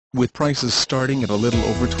With prices starting at a little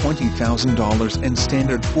over $20,000 and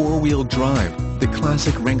standard four-wheel drive, the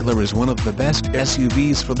classic Wrangler is one of the best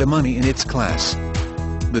SUVs for the money in its class.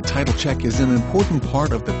 The title check is an important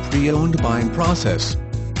part of the pre-owned buying process.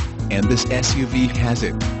 And this SUV has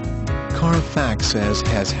it. Carfax says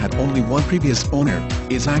has had only one previous owner,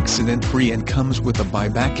 is accident-free and comes with a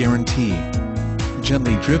buyback guarantee.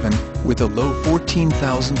 Gently driven, with a low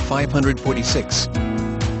 14,546.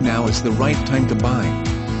 Now is the right time to buy.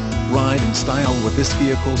 Ride in style with this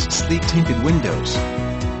vehicle's sleek tinted windows.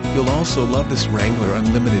 You'll also love this Wrangler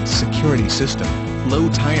Unlimited security system, low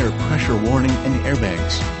tire pressure warning and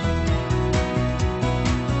airbags.